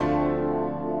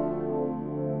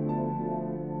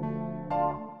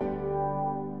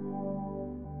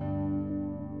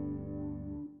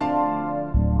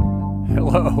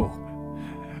Hello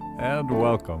and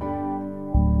welcome.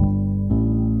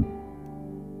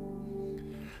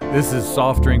 This is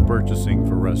Soft Drink Purchasing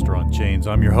for Restaurant Chains.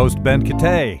 I'm your host, Ben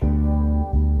Katay.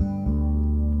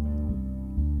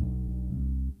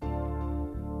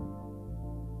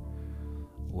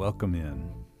 Welcome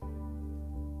in.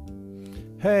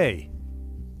 Hey,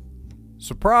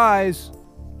 surprise!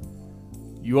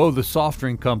 You owe the soft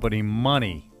drink company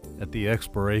money at the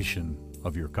expiration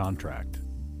of your contract.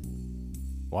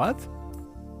 What?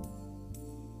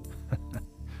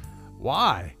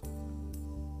 Why?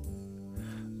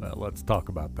 Well, let's talk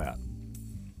about that.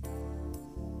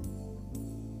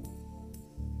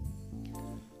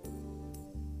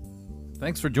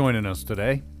 Thanks for joining us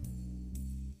today.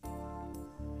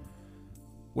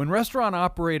 When restaurant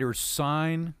operators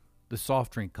sign the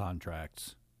soft drink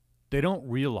contracts, they don't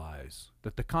realize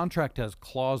that the contract has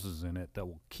clauses in it that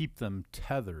will keep them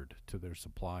tethered to their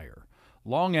supplier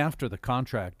long after the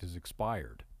contract is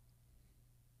expired.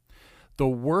 The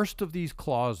worst of these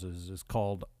clauses is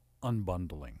called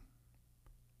unbundling.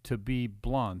 To be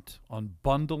blunt,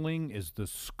 unbundling is the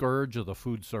scourge of the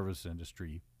food service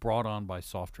industry brought on by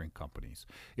soft drink companies.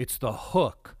 It's the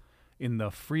hook in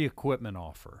the free equipment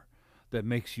offer that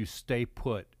makes you stay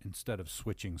put instead of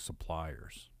switching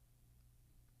suppliers.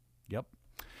 Yep,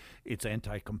 it's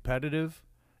anti-competitive,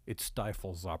 it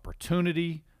stifles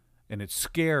opportunity, and it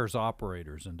scares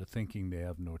operators into thinking they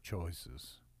have no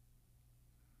choices.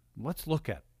 Let's look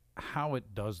at how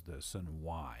it does this and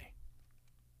why.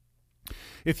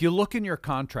 If you look in your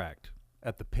contract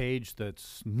at the page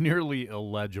that's nearly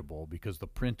illegible because the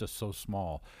print is so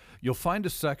small, you'll find a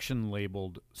section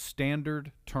labeled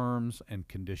Standard Terms and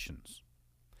Conditions.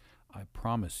 I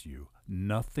promise you,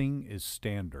 nothing is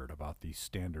standard about these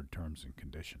standard terms and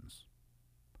conditions.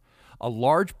 A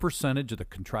large percentage of the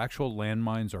contractual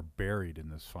landmines are buried in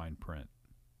this fine print.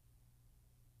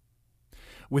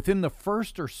 Within the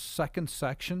first or second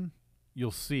section, you'll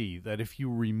see that if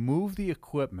you remove the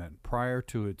equipment prior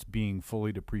to its being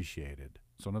fully depreciated,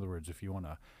 so in other words, if you want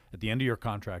to, at the end of your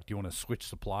contract, you want to switch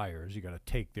suppliers, you got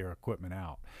to take their equipment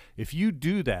out. If you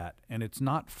do that and it's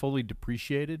not fully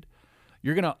depreciated,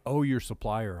 you're going to owe your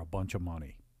supplier a bunch of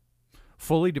money.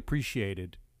 Fully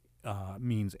depreciated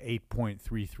means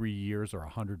 8.33 years or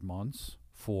 100 months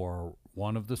for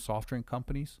one of the soft drink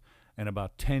companies and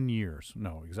about 10 years,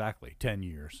 no, exactly 10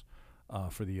 years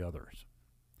for the others.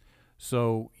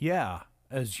 So, yeah,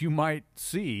 as you might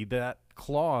see, that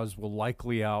clause will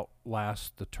likely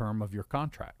outlast the term of your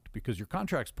contract because your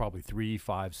contract's probably 3,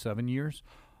 5, 7 years.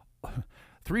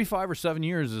 3, 5, or 7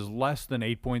 years is less than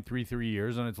 8.33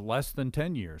 years, and it's less than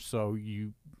 10 years. So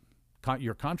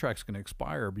your contract's going to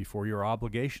expire before your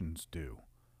obligations do.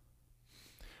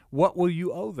 What will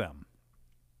you owe them?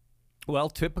 Well,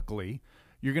 typically,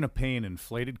 you're going to pay an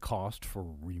inflated cost for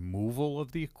removal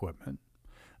of the equipment,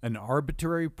 an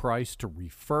arbitrary price to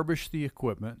refurbish the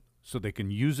equipment so they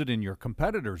can use it in your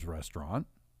competitor's restaurant,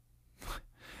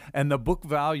 and the book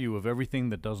value of everything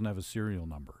that doesn't have a serial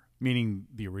number, meaning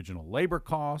the original labor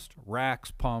cost, racks,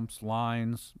 pumps,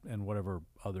 lines, and whatever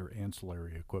other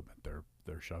ancillary equipment they're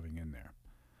shoving in there.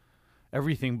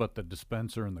 Everything but the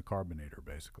dispenser and the carbonator,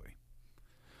 basically.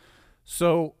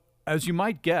 So, as you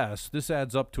might guess, this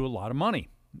adds up to a lot of money.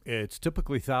 It's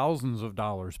typically thousands of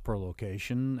dollars per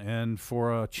location, and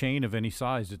for a chain of any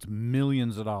size, it's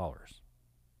millions of dollars.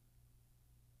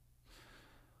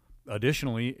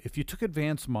 Additionally, if you took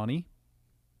advance money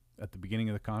at the beginning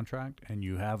of the contract and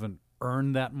you haven't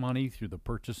earned that money through the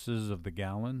purchases of the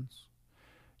gallons,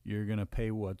 you're going to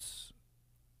pay what's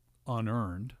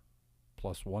unearned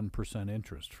plus 1%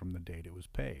 interest from the date it was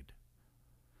paid.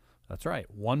 That's right,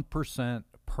 1%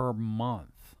 per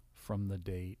month from the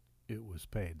date it was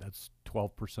paid. That's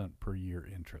 12% per year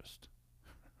interest.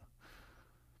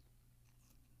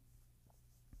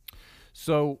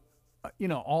 So,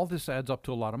 all this adds up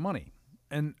to a lot of money.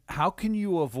 And how can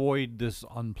you avoid this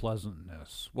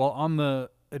unpleasantness? Well, on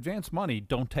the advance money,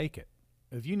 don't take it.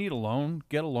 If you need a loan,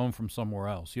 get a loan from somewhere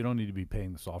else. You don't need to be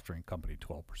paying the soft drink company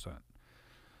 12%.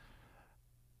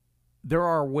 There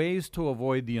are ways to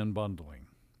avoid the unbundling.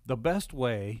 The best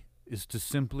way is to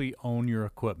simply own your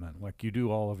equipment like you do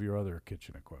all of your other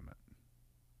kitchen equipment.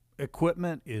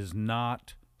 Equipment is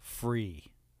not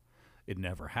free. It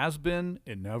never has been.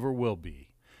 It never will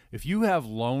be. If you have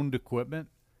loaned equipment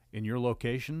in your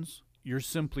locations, you're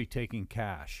simply taking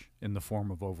cash in the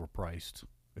form of overpriced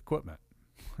equipment.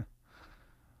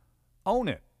 Own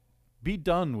it. Be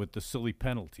done with the silly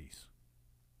penalties.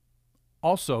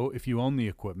 Also, if you own the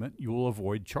equipment, you will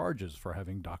avoid charges for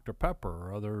having Dr. Pepper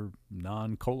or other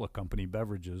non-cola company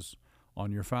beverages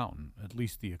on your fountain, at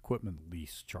least the equipment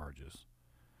lease charges.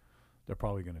 They're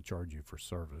probably going to charge you for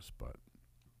service, but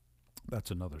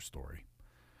that's another story.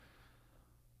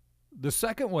 The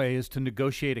second way is to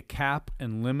negotiate a cap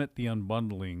and limit the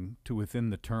unbundling to within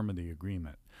the term of the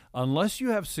agreement. Unless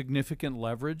you have significant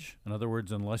leverage, in other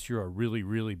words, unless you're a really,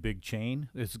 really big chain,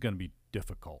 this is going to be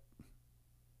difficult.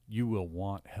 You will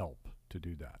want help to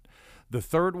do that. The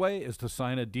third way is to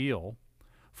sign a deal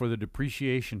for the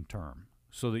depreciation term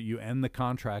so that you end the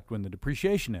contract when the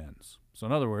depreciation ends. So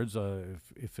in other words,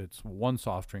 if it's one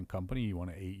soft drink company, you want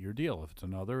an 8-year deal. If it's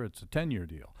another, it's a 10-year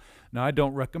deal. Now, I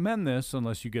don't recommend this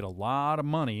unless you get a lot of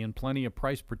money and plenty of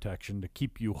price protection to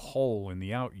keep you whole in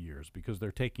the out years, because they're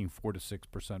taking 4 to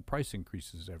 6% price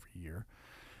increases every year.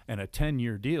 And a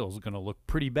 10-year deal is going to look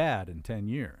pretty bad in 10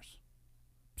 years.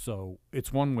 So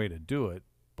it's one way to do it,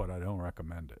 but I don't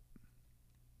recommend it.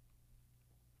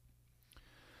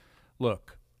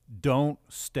 Look, don't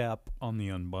step on the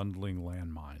unbundling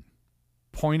landmine.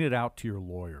 Point it out to your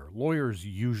lawyer. Lawyers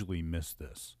usually miss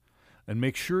this. And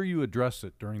make sure you address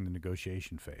it during the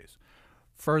negotiation phase.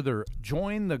 Further,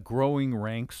 join the growing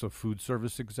ranks of food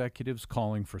service executives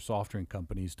calling for soft drink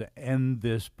companies to end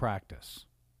this practice.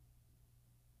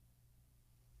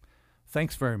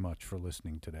 Thanks very much for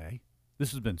listening today.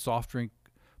 This has been Soft Drink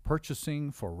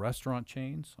Purchasing for Restaurant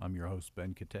Chains. I'm your host,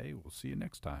 Ben Kittay. We'll see you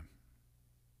next time.